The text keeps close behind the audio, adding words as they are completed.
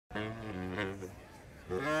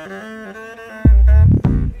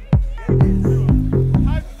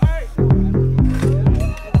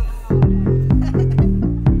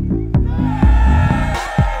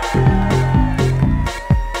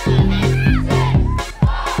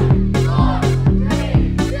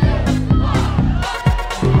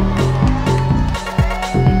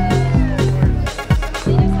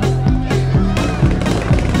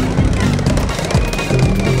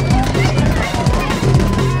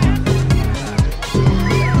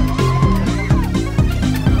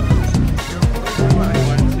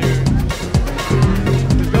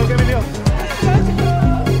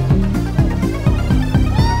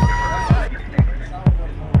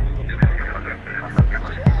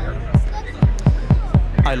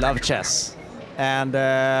I love chess, and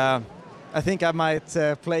I think I might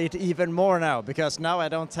play it even more now, because now I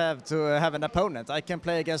don't have to have an opponent. I can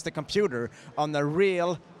play against the computer on a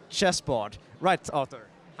real chessboard. Right, Arthur?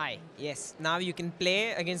 Hi, yes. Now you can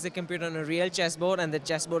play against the computer on a real chessboard, and the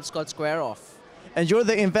chessboard is called square off. And you're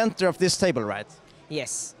the inventor of this table, right?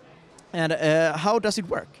 Yes. And how does it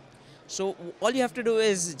work? So all you have to do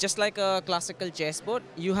is, just like a classical chessboard,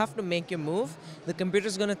 you have to make your move. The computer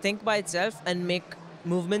is going to think by itself and make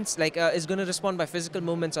movements, like is going to respond by physical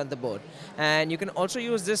movements on the board. And you can also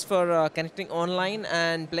use this for connecting online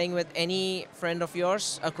and playing with any friend of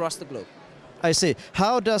yours across the globe. I see.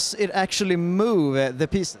 How does it actually move the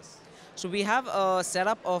pieces? So we have a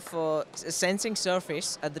setup of a sensing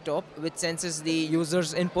surface at the top, which senses the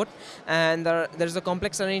user's input, and there's a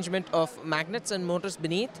complex arrangement of magnets and motors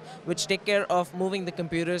beneath, which take care of moving the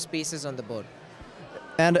computer's pieces on the board.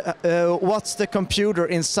 And what's the computer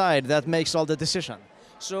inside that makes all the decision?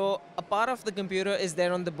 So a part of the computer is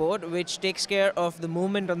there on the board, which takes care of the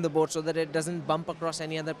movement on the board so that it doesn't bump across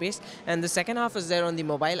any other piece. And the second half is there on the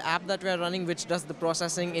mobile app that we are running, which does the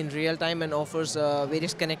processing in real time and offers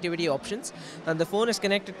various connectivity options. And the phone is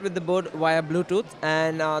connected with the board via Bluetooth,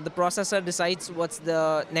 and the processor decides what's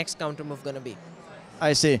the next counter move going to be.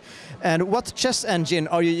 I see. And what chess engine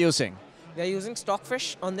are you using? We are using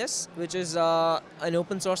Stockfish on this, which is an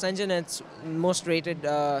open source engine, and it's most rated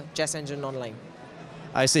chess engine online.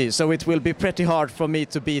 I see. So it will be pretty hard for me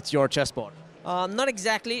to beat your chessboard. Not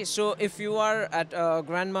exactly. So if you are at a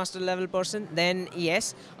grandmaster level person, then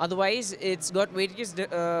yes. Otherwise, it's got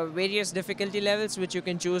various difficulty levels which you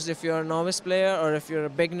can choose if you're a novice player or if you're a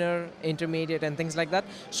beginner, intermediate, and things like that.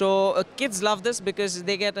 So kids love this because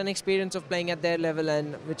they get an experience of playing at their level,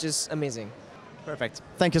 and which is amazing. Perfect.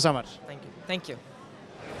 Thank you so much. Thank you. Thank you.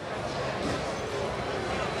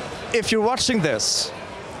 If you're watching this,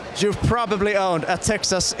 you've probably owned a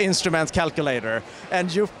Texas Instrument calculator,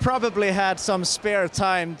 and you've probably had some spare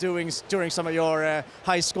time during some of your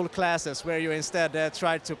high school classes where you instead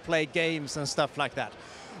tried to play games and stuff like that.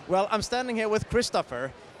 Well, I'm standing here with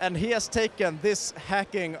Christopher, and he has taken this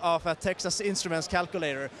hacking of a Texas Instruments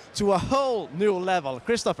calculator to a whole new level.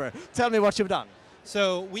 Christopher, tell me what you've done.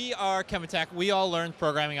 So we are Chematech. We all learned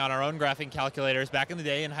programming on our own graphing calculators back in the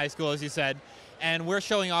day in high school, as you said. And we're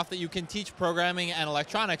showing off that you can teach programming and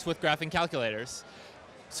electronics with graphing calculators.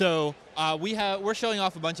 So we're showing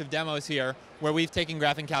off a bunch of demos here where we've taken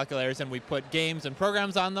graphing calculators and we put games and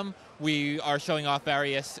programs on them. We are showing off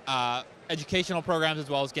various educational programs as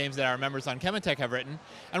well as games that our members on Chematech have written.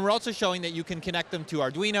 And we're also showing that you can connect them to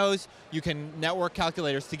Arduinos, you can network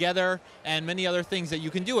calculators together, and many other things that you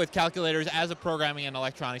can do with calculators as a programming and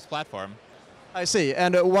electronics platform. I see.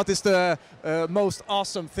 And what is the most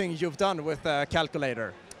awesome thing you've done with a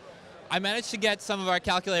calculator? I managed to get some of our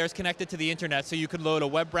calculators connected to the internet, so you could load a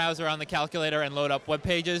web browser on the calculator and load up web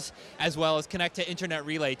pages, as well as connect to internet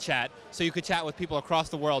relay chat, so you could chat with people across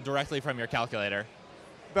the world directly from your calculator.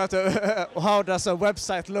 But how does a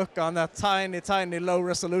website look on a tiny, tiny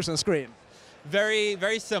low-resolution screen? Very,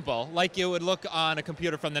 very simple, like you would look on a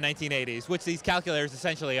computer from the 1980s, which these calculators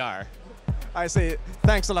essentially are. I see.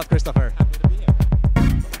 Thanks a lot, Christopher. Happy to be here.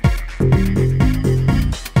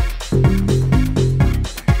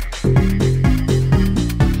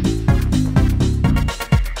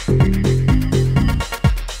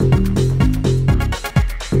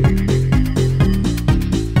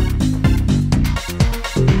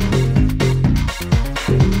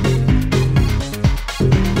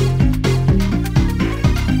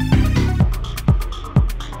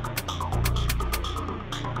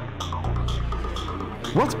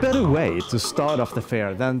 What better way to start off the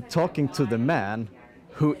fair than talking to the man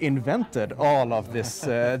who invented all of this,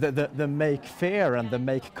 the Make Faire and the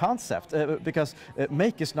Make concept? Because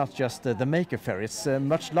Make is not just the Maker Faire, it's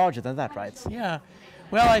much larger than that, right? Yeah,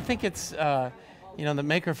 well, I think it's, you know, the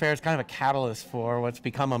Maker Faire is kind of a catalyst for what's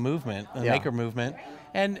become a movement, the Maker movement,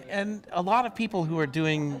 and a lot of people who are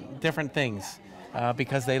doing different things.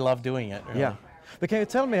 because they love doing it. Really. Yeah. But can you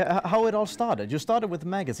tell me how it all started? You started with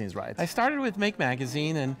magazines, right? I started with Make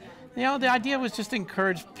Magazine, and the idea was just to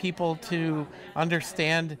encourage people to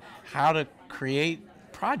understand how to create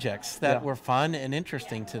projects that were fun and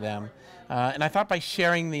interesting to them. And I thought by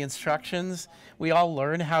sharing the instructions, we all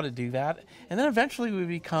learn how to do that, and then eventually we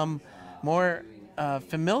become more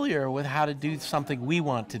familiar with how to do something we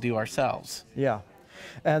want to do ourselves. Yeah.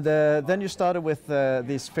 And then you started with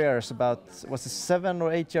these fairs about, was it 7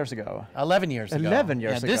 or 8 years ago? 11 years ago. 11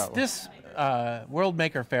 years ago. This World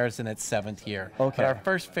Maker Faire is in its 7th year. Okay. But our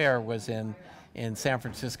first fair was in San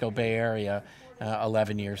Francisco Bay Area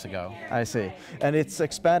 11 years ago. I see. And it's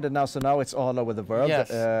expanded now, so now it's all over the world. Yes.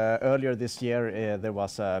 Earlier this year there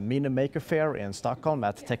was a mini Maker Faire in Stockholm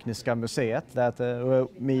at Tekniska Museet that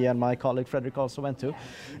me and my colleague Fredrik also went to.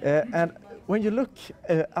 And when you look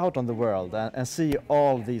out on the world and see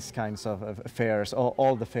all these kinds of fairs,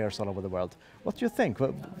 all the fairs all over the world, what do you think?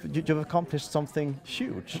 Well, you've accomplished something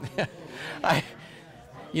huge. I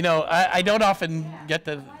don't often get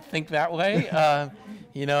to think that way.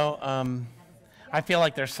 I feel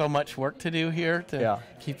like there's so much work to do here to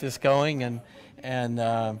keep this going,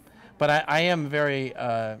 but I am very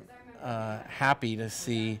happy to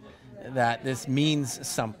see that this means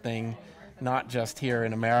something, not just here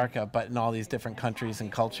in America, but in all these different countries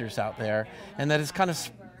and cultures out there, and that it's kind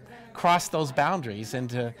of crossed those boundaries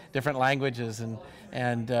into different languages,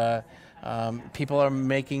 and people are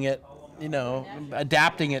making it,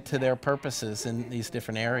 adapting it to their purposes in these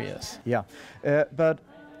different areas. Yeah, but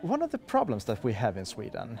one of the problems that we have in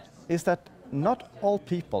Sweden is that not all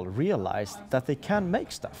people realize that they can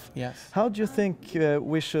make stuff. Yes. How do you think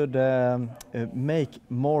we should make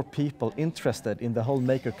more people interested in the whole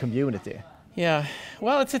maker community? Yeah,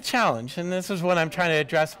 well, it's a challenge, and this is what I'm trying to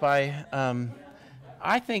address by,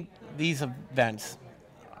 I think these events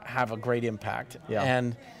have a great impact,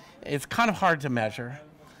 and it's kind of hard to measure.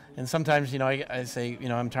 And sometimes, I say,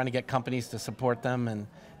 I'm trying to get companies to support them and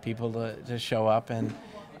people to show up, and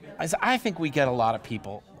I think we get a lot of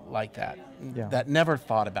people like that, that never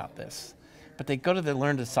thought about this. But they go to the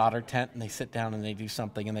Learn to Solder tent and they sit down and they do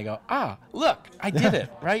something and they go, look, I did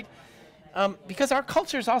it, right? Because our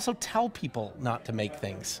cultures also tell people not to make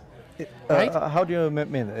things, right? How do you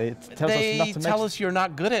mean? It tells us not to make. They tell us you're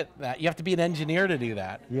not good at that. You have to be an engineer to do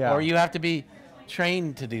that, or you have to be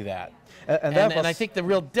trained to do that. And I think the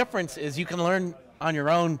real difference is you can learn on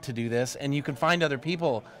your own to do this, and you can find other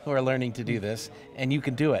people who are learning to do this, and you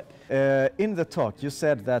can do it. In the talk, you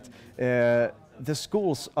said that the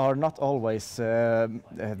schools are not always the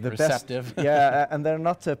receptive. best. And they're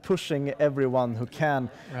not pushing everyone who can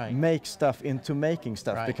make stuff into making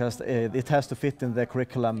stuff, because it has to fit in the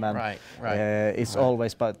curriculum, and it's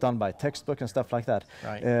always done by textbook and stuff like that.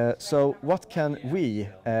 So what can we,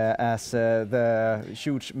 as the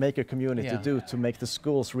huge maker community, do to make the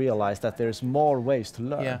schools realize that there's more ways to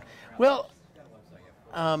learn? Well,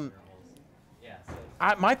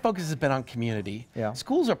 my focus has been on community.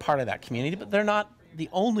 Schools are part of that community, but they're not the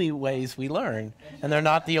only ways we learn, and they're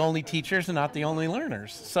not the only teachers and not the only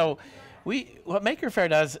learners. So what Maker Faire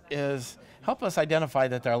does is help us identify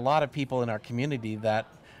that there are a lot of people in our community that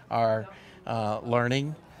are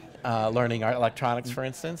learning our electronics, for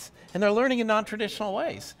instance, and they're learning in non-traditional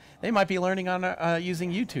ways. They might be learning on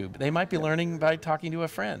using YouTube. They might be learning by talking to a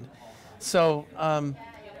friend. So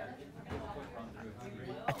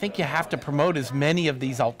I think you have to promote as many of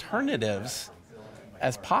these alternatives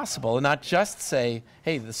as possible, and not just say,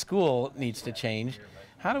 hey, the school needs to change.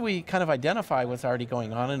 How do we kind of identify what's already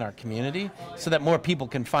going on in our community so that more people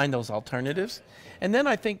can find those alternatives? And then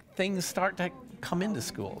I think things start to come into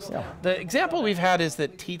schools. The example we've had is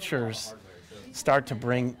that teachers start to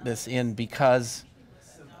bring this in because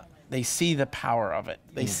they see the power of it.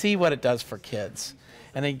 They see what it does for kids,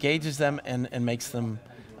 and engages them and makes them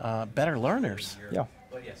better learners.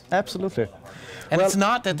 Absolutely. And it's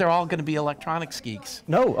not that they're all going to be electronics geeks.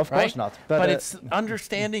 No, of course not. But it's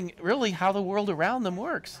understanding really how the world around them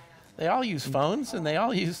works. They all use phones and they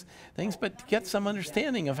all use things, but to get some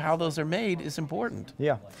understanding of how those are made is important.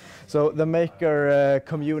 So the maker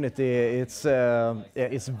community, it's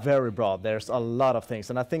very broad. There's a lot of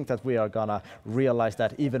things, and I think that we are gonna realize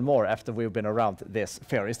that even more after we've been around this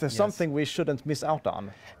fair. Is there something we shouldn't miss out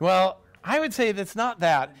on? Well, I would say that's not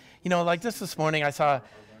that. Like just this morning, I saw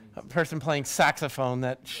a person playing saxophone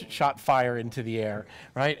that shot fire into the air,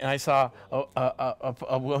 right? And I saw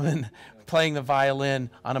a woman playing the violin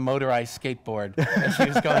on a motorized skateboard as she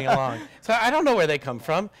was going along. So I don't know where they come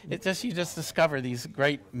from. It's just you just discover these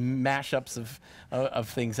great mashups of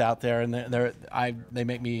things out there, and they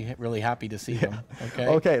make me really happy to see them. Okay.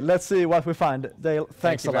 Okay. Let's see what we find. Dale,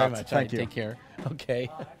 thanks a lot. Thank you very much. Thank you. Take care. Okay.